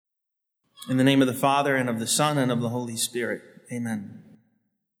In the name of the Father, and of the Son, and of the Holy Spirit. Amen.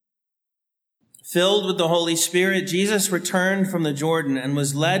 Filled with the Holy Spirit, Jesus returned from the Jordan and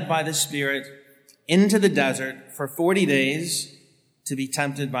was led by the Spirit into the desert for 40 days to be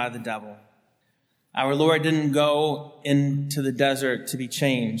tempted by the devil. Our Lord didn't go into the desert to be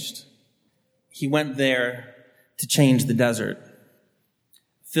changed. He went there to change the desert.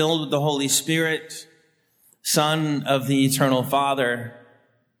 Filled with the Holy Spirit, Son of the Eternal Father,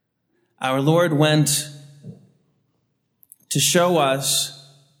 our Lord went to show us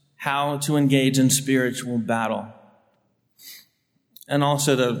how to engage in spiritual battle, and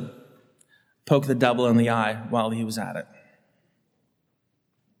also to poke the devil in the eye while he was at it.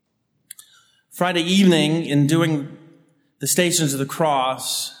 Friday evening, in doing the Stations of the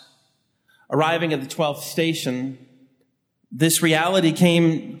Cross, arriving at the 12th station, this reality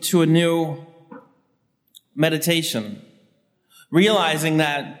came to a new meditation, realizing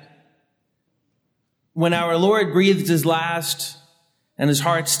that when our Lord breathed his last and his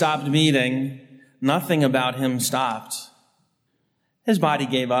heart stopped beating, nothing about him stopped. His body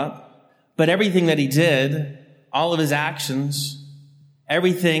gave up, but everything that he did, all of his actions,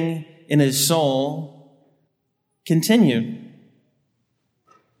 everything in his soul continued.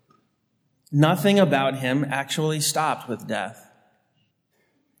 Nothing about him actually stopped with death.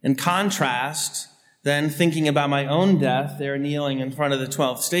 In contrast, then, thinking about my own death, there kneeling in front of the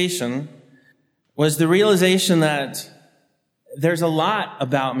 12th station, was the realization that there's a lot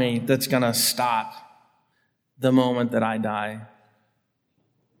about me that's going to stop the moment that I die.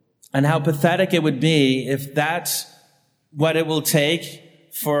 And how pathetic it would be if that's what it will take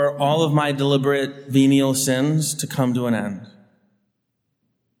for all of my deliberate venial sins to come to an end.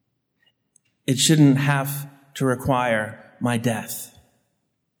 It shouldn't have to require my death.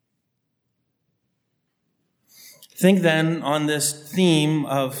 Think then on this theme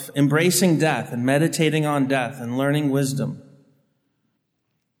of embracing death and meditating on death and learning wisdom,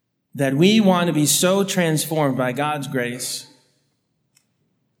 that we want to be so transformed by God's grace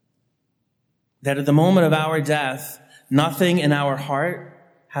that at the moment of our death, nothing in our heart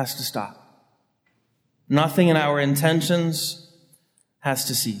has to stop. Nothing in our intentions has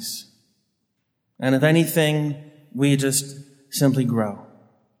to cease. And if anything, we just simply grow.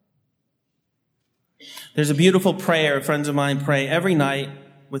 There's a beautiful prayer friends of mine pray every night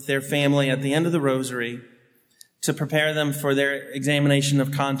with their family at the end of the rosary to prepare them for their examination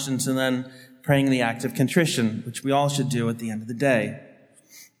of conscience, and then praying the act of contrition, which we all should do at the end of the day.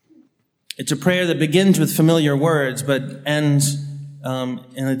 It's a prayer that begins with familiar words, but ends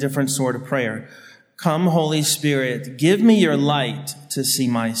in a different sort of prayer. Come, Holy Spirit, give me your light to see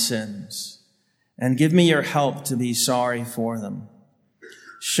my sins, and give me your help to be sorry for them.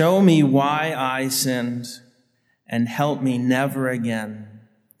 Show me why I sinned, and help me never again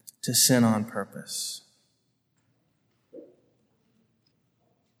to sin on purpose.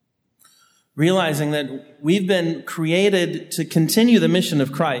 Realizing that we've been created to continue the mission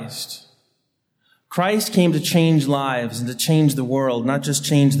of Christ. Christ came to change lives and to change the world, not just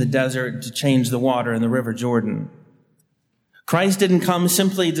change the desert, to change the water in the River Jordan. Christ didn't come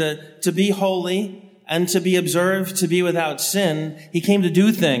simply to be holy and to be observed, to be without sin. He came to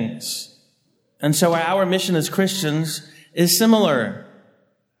do things. And so our mission as Christians is similar.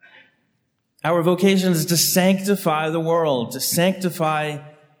 Our vocation is to sanctify the world, to sanctify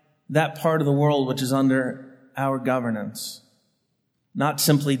that part of the world which is under our governance. Not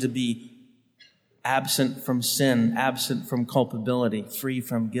simply to be absent from sin, absent from culpability, free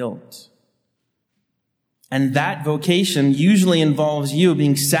from guilt. And that vocation usually involves you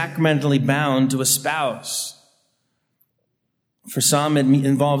being sacramentally bound to a spouse. For some, it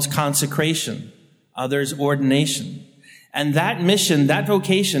involves consecration, others, ordination. And that mission, that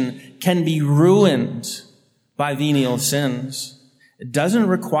vocation, can be ruined by venial sins. It doesn't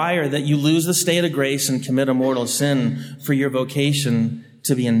require that you lose the state of grace and commit a mortal sin for your vocation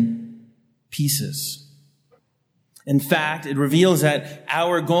to be in pieces. In fact, it reveals that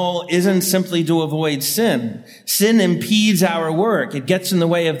our goal isn't simply to avoid sin. Sin impedes our work. It gets in the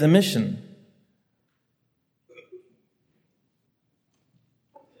way of the mission.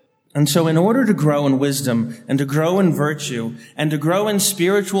 And so in order to grow in wisdom and to grow in virtue and to grow in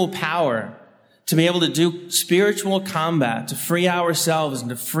spiritual power, to be able to do spiritual combat, to free ourselves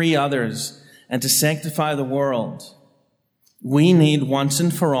and to free others and to sanctify the world, we need once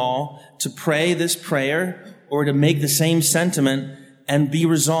and for all to pray this prayer or to make the same sentiment and be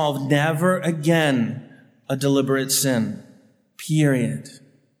resolved never again a deliberate sin. Period.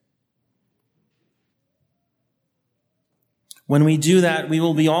 When we do that, we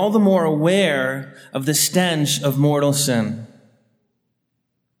will be all the more aware of the stench of mortal sin.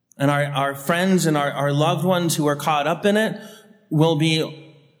 And our friends and our loved ones who are caught up in it will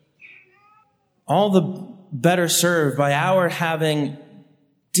be all the better served by our having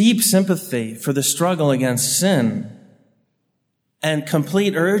deep sympathy for the struggle against sin and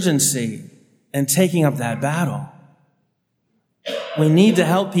complete urgency in taking up that battle. We need to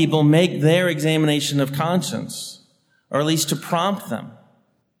help people make their examination of conscience, or at least to prompt them,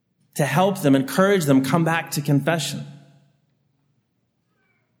 to help them, encourage them, come back to confession.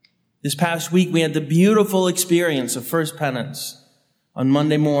 This past week, we had the beautiful experience of First Penance on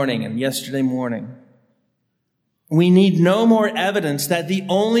Monday morning and yesterday morning. We need no more evidence that the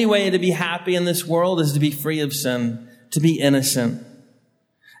only way to be happy in this world is to be free of sin, to be innocent.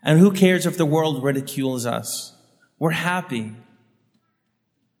 And who cares if the world ridicules us? We're happy.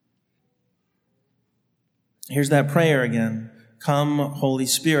 Here's that prayer again. Come, Holy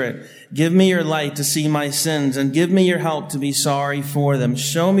Spirit, give me your light to see my sins and give me your help to be sorry for them.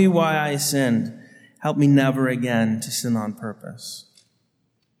 Show me why I sinned. Help me never again to sin on purpose.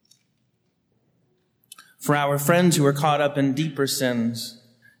 For our friends who are caught up in deeper sins,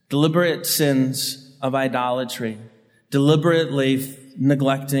 deliberate sins of idolatry, deliberately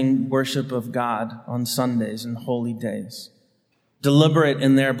neglecting worship of God on Sundays and holy days, deliberate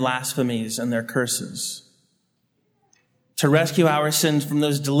in their blasphemies and their curses, to rescue our sins from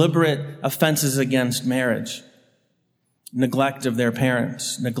those deliberate offenses against marriage, neglect of their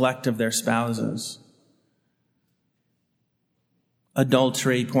parents, neglect of their spouses,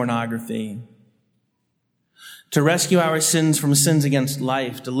 adultery, pornography, to rescue our sins from sins against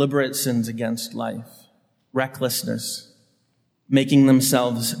life, deliberate sins against life, recklessness, making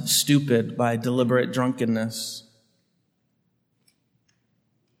themselves stupid by deliberate drunkenness,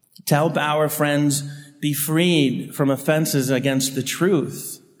 to help our friends be freed from offenses against the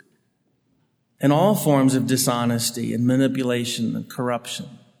truth and all forms of dishonesty and manipulation and corruption.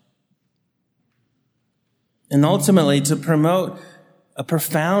 And ultimately to promote a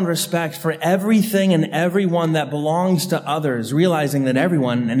profound respect for everything and everyone that belongs to others, realizing that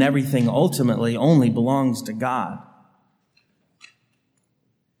everyone and everything ultimately only belongs to God.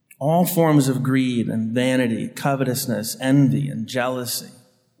 All forms of greed and vanity, covetousness, envy, and jealousy.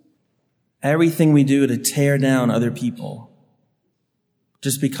 Everything we do to tear down other people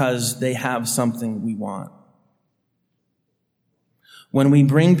just because they have something we want. When we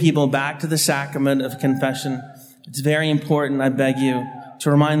bring people back to the sacrament of confession, it's very important, I beg you,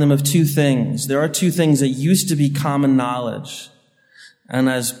 to remind them of two things. There are two things that used to be common knowledge. And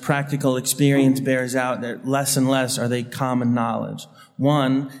as practical experience bears out, that less and less are they common knowledge.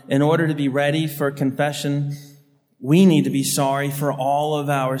 One, in order to be ready for confession, we need to be sorry for all of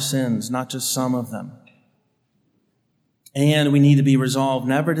our sins, not just some of them. And we need to be resolved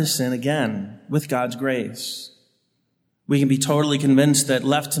never to sin again with God's grace. We can be totally convinced that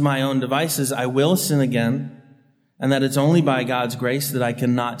left to my own devices, I will sin again, and that it's only by God's grace that I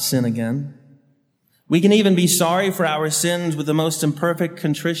cannot sin again. We can even be sorry for our sins with the most imperfect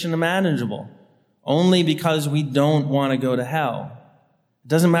contrition imaginable, only because we don't want to go to hell. It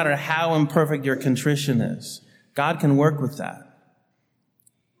doesn't matter how imperfect your contrition is. God can work with that.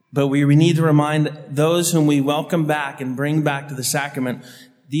 But we need to remind those whom we welcome back and bring back to the sacrament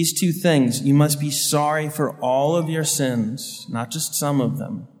these two things. You must be sorry for all of your sins, not just some of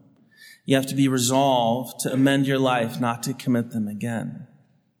them. You have to be resolved to amend your life, not to commit them again.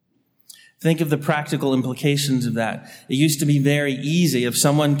 Think of the practical implications of that. It used to be very easy if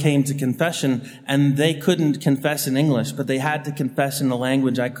someone came to confession and they couldn't confess in English, but they had to confess in a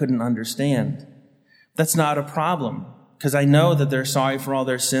language I couldn't understand. That's not a problem, because I know that they're sorry for all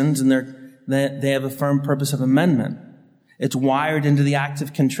their sins and they have a firm purpose of amendment. It's wired into the act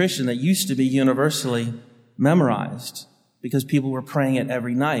of contrition that used to be universally memorized because people were praying it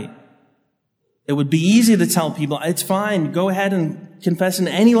every night. It would be easy to tell people, it's fine, go ahead and confess in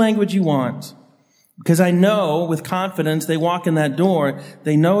any language you want. Because I know with confidence they walk in that door,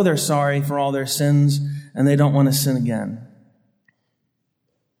 they know they're sorry for all their sins and they don't want to sin again.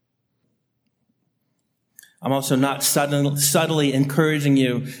 I'm also not subtly encouraging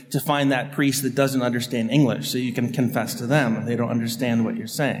you to find that priest that doesn't understand English so you can confess to them if they don't understand what you're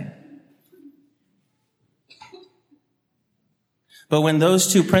saying. But when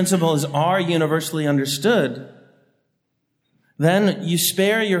those two principles are universally understood, then you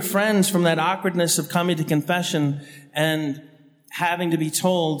spare your friends from that awkwardness of coming to confession and having to be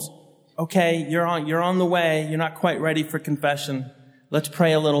told, okay, you're on the way, you're not quite ready for confession. Let's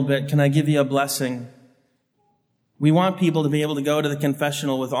pray a little bit. Can I give you a blessing? We want people to be able to go to the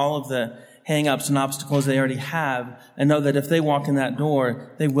confessional with all of the hang-ups and obstacles they already have and know that if they walk in that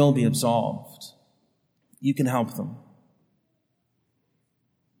door, they will be absolved. You can help them.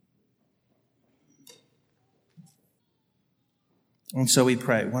 And so we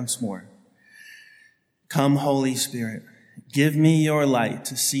pray once more. Come, Holy Spirit, give me your light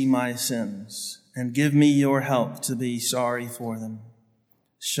to see my sins, and give me your help to be sorry for them.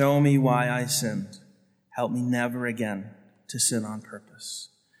 Show me why I sinned. Help me never again to sin on purpose.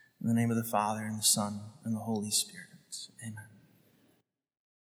 In the name of the Father, and the Son, and the Holy Spirit. Amen.